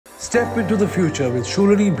Step into the future with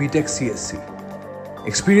Shoolini BTech CSE.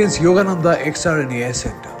 Experience Yogananda XR AI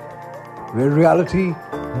Center, where reality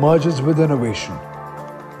merges with innovation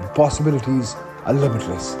and possibilities are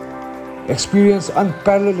limitless. Experience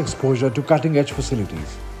unparalleled exposure to cutting-edge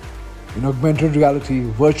facilities in augmented reality,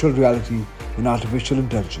 virtual reality, and artificial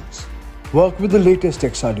intelligence. Work with the latest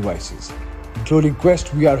XR devices, including Quest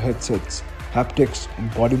VR headsets, haptics,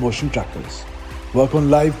 and body motion trackers. Work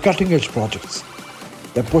on live cutting-edge projects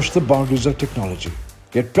that push the boundaries of technology.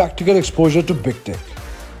 Get practical exposure to big tech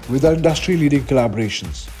with our industry-leading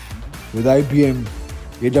collaborations with IBM,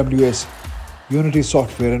 AWS, Unity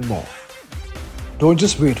Software, and more. Don't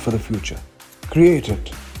just wait for the future. Create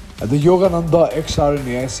it at the Yogananda XR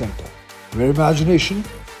AI Center, where imagination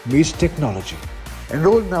meets technology.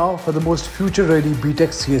 Enroll now for the most future-ready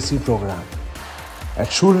BTech CSE program at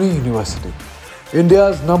Shoolini University,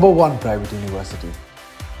 India's #1 private university.